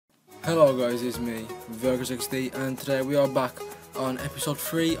Hello guys, it's me, Virgo60, and today we are back on episode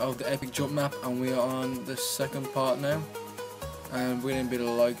 3 of the Epic Jump map, and we are on the second part now. And we're in a bit of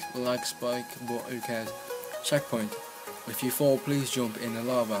lag spike, but who cares. Checkpoint. If you fall, please jump in the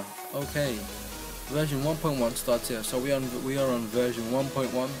lava. Okay. Version 1.1 starts here, so we are on version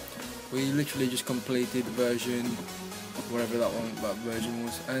 1.1. We literally just completed version, whatever that version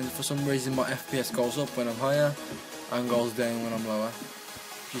was, and for some reason my FPS goes up when I'm higher and goes down when I'm lower,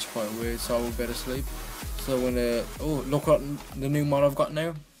 which is quite weird, so I will better sleep. So when oh, look at the new mod I've got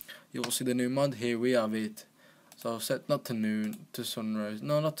now. You will see the new mod. Here we have it. So set not to noon, to sunrise.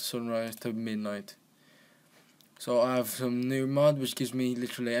 No, not to sunrise, to midnight. So I have some new mod which gives me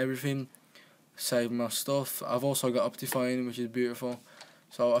literally everything. Save my stuff. I've also got Optifine, which is beautiful.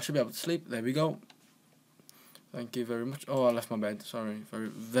 So I should be able to sleep. There we go. Thank you very much. Oh, I left my bed. Sorry.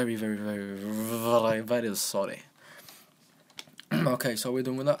 Very sorry. Okay, so we're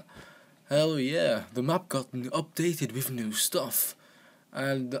done with that. Hell yeah. The map got updated with new stuff.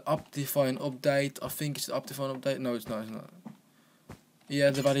 And the Optifine update, I think it's the Optifine update. No, it's not. Yeah,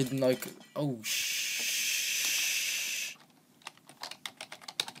 they've added like, oh shh.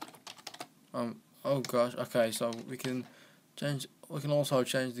 Oh gosh. Okay, so we can change. We can also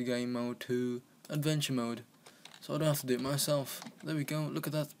change the game mode to adventure mode, so I don't have to do it myself. There we go. Look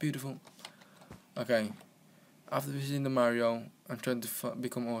at that, beautiful. Okay. After visiting the Mario and trying to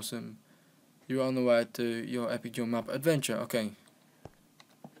become awesome, you're on the way to your Epic Jump map adventure. Okay.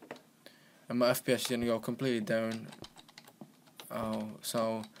 And my FPS is gonna go completely down. Oh,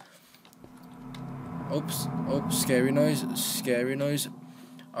 so. Oops, scary noise.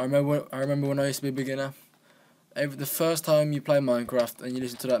 I remember when I used to be a beginner. The first time you play Minecraft and you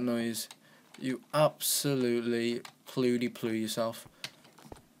listen to that noise, you absolutely plue yourself.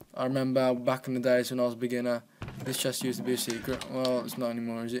 I remember back in the days when I was a beginner, this chest used to be a secret. Well, it's not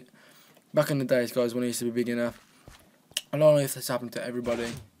anymore, is it? Back in the days, guys, when I used to be a beginner, I don't know if this happened to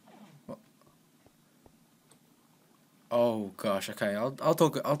everybody. Oh gosh, okay. I'll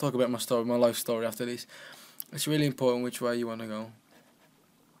talk about my story, my life story after this. It's really important which way you want to go.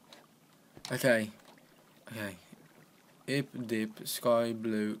 Okay. Ip dip sky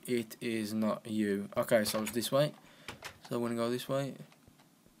blue. It is not you. Okay, so it's this way. So I'm gonna go this way.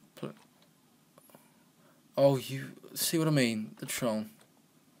 Oh, you see what I mean? The troll.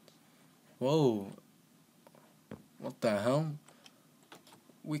 Whoa. What the hell?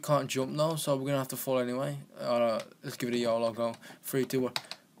 We can't jump now, so we're gonna have to fall anyway. Let's give it a YOLO go. 3, 2, 1.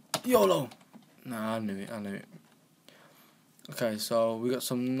 YOLO! Nah, I knew it. Okay, so we got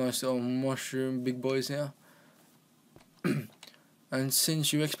some nice little mushroom big boys here. And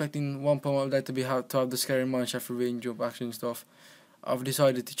since you're expecting 1.1 update to have the scary mineshaft revealing jump action stuff, I've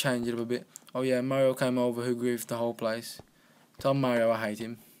decided to change it a bit. Oh yeah, Mario came over who griefed the whole place. Tell Mario I hate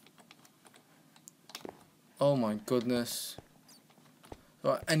him. Oh my goodness.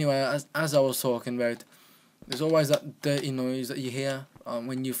 But anyway, as I was talking about, there's always that dirty noise that you hear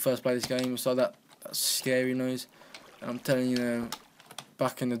when you first play this game. So that scary noise. And I'm telling you now,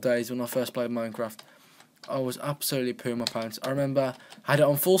 back in the days when I first played Minecraft, I was absolutely pooing my pants. I remember I had it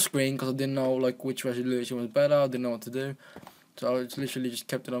on full screen because I didn't know like which resolution was better. I didn't know what to do, so I literally just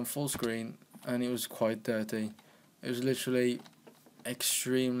kept it on full screen, and it was quite dirty. It was literally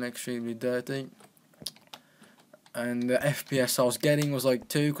extremely dirty. And the FPS I was getting was like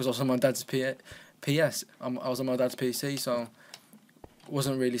 2 because I was on my dad's PS. I was on my dad's PC, so it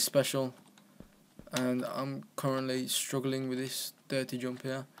wasn't really special. And I'm currently struggling with this dirty jump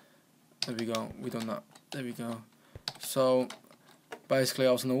here. There we go, we done that. There we go. So basically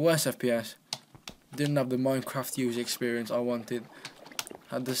I was on the worst FPS. Didn't have the Minecraft user experience I wanted.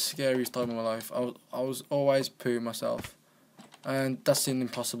 Had the scariest time of my life. I was always pooing myself. And that's an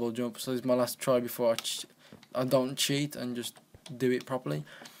impossible jump. So this is my last try before I don't cheat and just do it properly.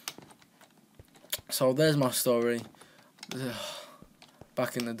 So there's my story.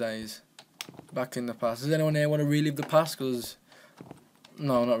 Back in the days. Back in the past. Does anyone here want to relive the past? Because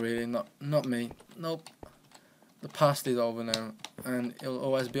no, not really. Not me. Nope. The past is over now, and it'll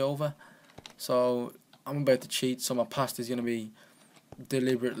always be over. So I'm about to cheat. So my past is gonna be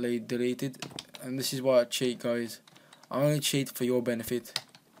deliberately deleted, and this is why I cheat, guys. I only cheat for your benefit,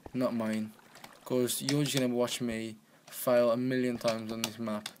 not mine. Because you're just gonna watch me fail a million times on this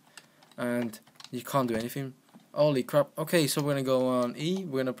map, and you can't do anything. Holy crap! Okay, so we're gonna go on E.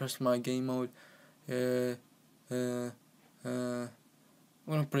 We're gonna press my game mode. We're gonna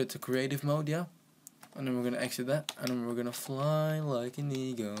put it to creative mode, yeah. And then we're gonna exit that, and then we're gonna fly like an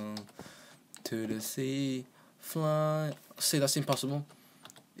eagle to the sea. Fly. See, that's impossible.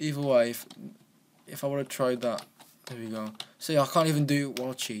 Either way, if I would have tried that, There we go. See, I can't even do it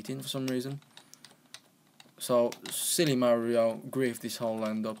while cheating for some reason. So, silly Mario griefed this whole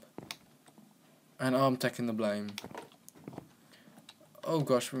land up. And I'm taking the blame. Oh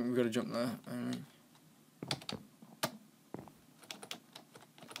gosh, we gotta jump there.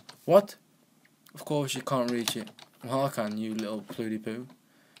 What? Of course you can't reach it. Well, I can, you little plooty poo.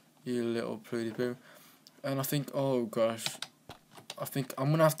 You little plooty poo. And I think, oh gosh, I think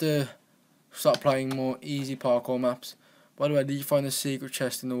I'm gonna have to start playing more easy parkour maps. By the way, did you find the secret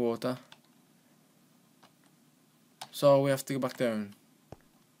chest in the water? So we have to go back down.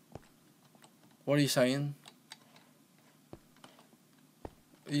 What are you saying?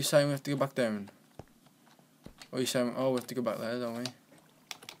 Are you saying we have to go back down? Or are you saying, oh, we have to go back there, don't we?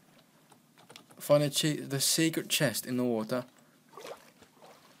 Find the secret chest in the water.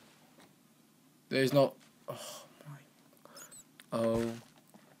 There's not. Oh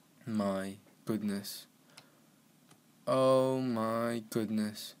my goodness. Oh my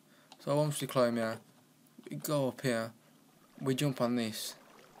goodness. So once we climb here, we go up here, we jump on this,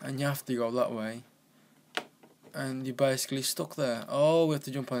 and you have to go that way. And you're basically stuck there. Oh, we have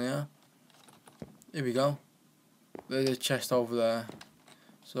to jump on here. Here we go. There's a chest over there.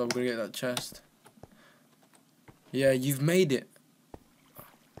 So we're gonna get that chest. Yeah, you've made it.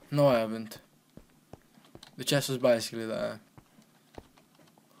 No, I haven't. The chest was basically there.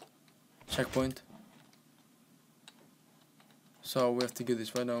 Checkpoint. So we have to go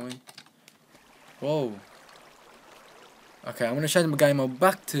this way, don't we? Whoa. Okay, I'm gonna change my game mode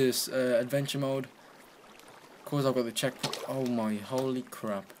back to adventure mode. Of course, I've got the checkpoint. Oh my, holy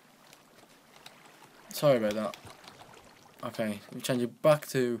crap. Sorry about that. Okay, we change it back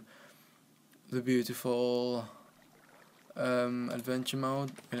to the beautiful adventure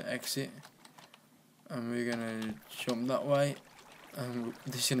mode. We're gonna exit. And we're gonna jump that way. And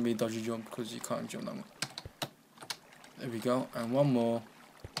this is gonna be a dodgy jump because you can't jump that way. There we go. And one more.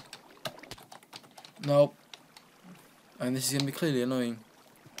 Nope. And this is gonna be clearly annoying.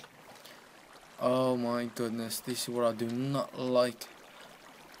 Oh my goodness, this is what I do not like.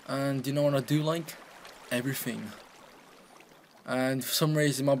 And you know what I do like? Everything. And for some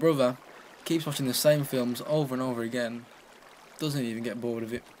reason my brother keeps watching the same films over and over again. Doesn't even get bored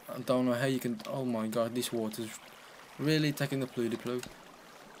of it. I don't know how you can. Oh my god, this water's really taking the plooty ploo.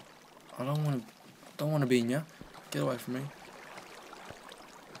 I don't wanna be in here. Get away from me.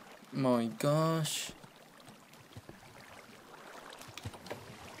 My gosh.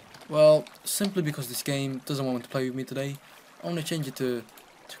 Well, simply because this game doesn't want to play with me today, I'm gonna change it to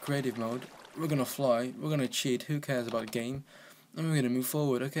creative mode. We're gonna fly, we're gonna cheat, who cares about the game? And we're gonna move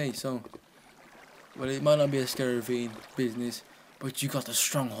forward. Okay, so well, it might not be a scary ravine business, but you got a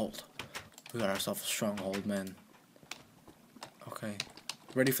stronghold. We got ourselves a stronghold, man. Okay.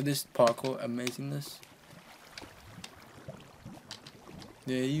 Ready for this parkour amazingness?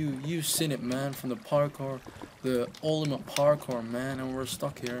 Yeah, you've seen it, man, from the parkour, the ultimate parkour, man, and we're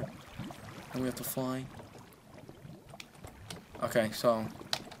stuck here, and we have to fly. Okay, so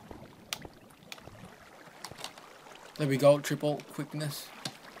there we go, triple quickness.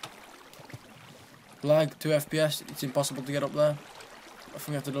 Lag 2 FPS, it's impossible to get up there. I think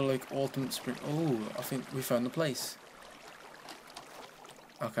we have to do like ultimate sprint. Oh, I think we found the place.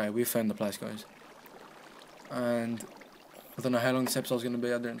 Okay, we found the place, guys. And I don't know how long this episode's going to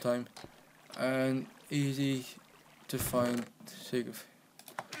be at different time. And easy to find.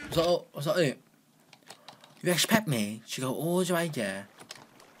 Was that it? You expect me to go all the way there?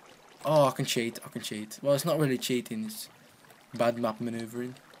 Oh, I can cheat. Well, it's not really cheating. It's bad map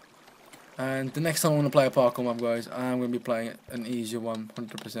maneuvering. And the next time I want to play a parkour map, guys, I'm going to be playing an easier one,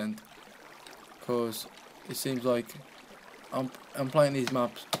 100%. Because it seems like I'm playing these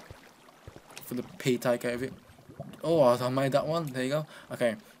maps for the P-take out of it. Oh, I made that one. There you go.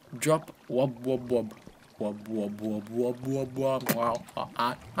 Okay. Drop. Wob, wob, wob. Wob, wob, wob, wob, wob, wob. Wow.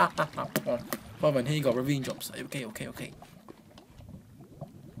 Well, then, here you go. Ravine drops. Okay.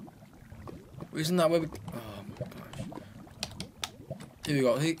 Isn't that where we... Oh, my gosh. Here we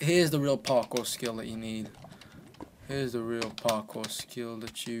go. Here's the real parkour skill that you need.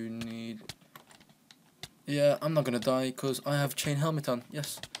 Yeah, I'm not gonna die because I have chain helmet on.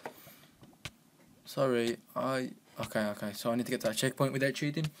 Yes. Sorry, Okay, so I need to get to that checkpoint without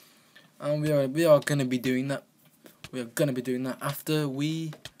cheating. And we are gonna be doing that. After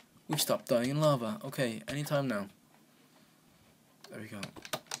we stop dying in lava. Okay, anytime now. There we go.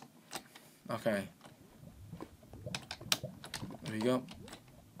 Okay. There we go.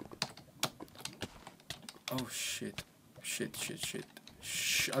 Oh shit.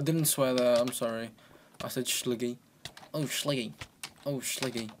 I didn't swear there, I'm sorry. I said Schliggy. Oh Schliggy.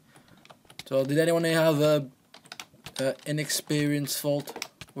 So did anyone have inexperienced fault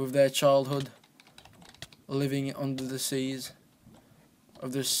with their childhood, living under the seas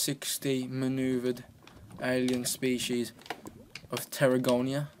of the 60 maneuvered alien species of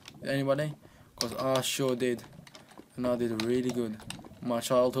Pteragonia. Anybody? Because I sure did, and I did really good. My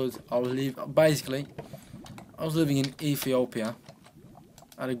childhood, I was living in Ethiopia.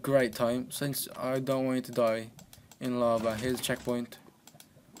 I had a great time. Since I don't want you to die in lava, here's a checkpoint.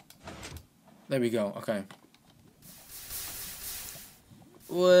 There we go. Okay.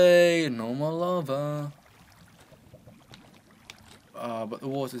 Wait, no more lava. But the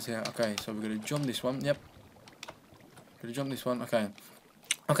water's here. Okay, so we're gonna jump this one. Yep. Gonna jump this one. Okay.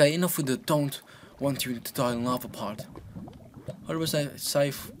 Okay, enough with the don't want you to die in lava part. 100%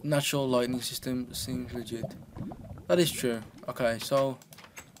 safe, natural lighting system seems legit. That is true. Okay, so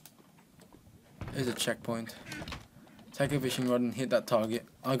here's a checkpoint. Take a fishing rod and hit that target.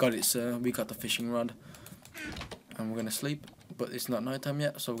 I got it, sir. We got the fishing rod. And we're gonna sleep. But it's not nighttime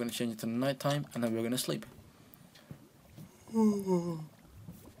yet, so we're gonna change it to nighttime and then we're gonna sleep. Oh,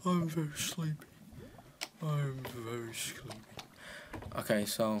 I'm very sleepy. I'm very sleepy. Okay,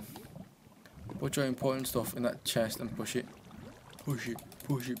 so put your important stuff in that chest and push it. Push it,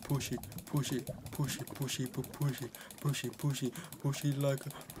 push it, push it, push it, push it, push it, push it, push it, push it, push it like a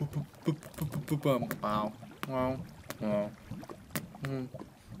wow, wow, wow.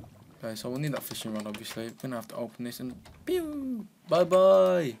 Okay, so we'll need that fishing rod obviously. We're gonna have to open this and pew! Bye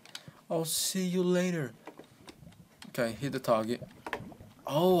bye! I'll see you later. Okay, hit the target.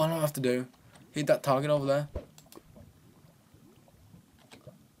 Oh, I know what I have to do. Hit that target over there.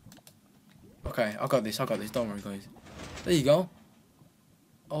 Okay, I got this, don't worry guys. There you go.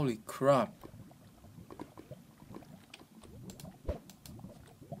 Holy crap.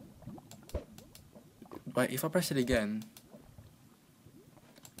 But if I press it again...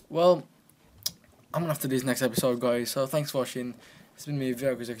 Well, I'm gonna have to do this next episode guys, so thanks for watching. It's been me,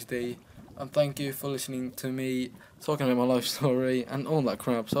 VRXD, and thank you for listening to me talking about my life story and all that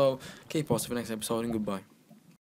crap. So keep watching for the next episode and goodbye.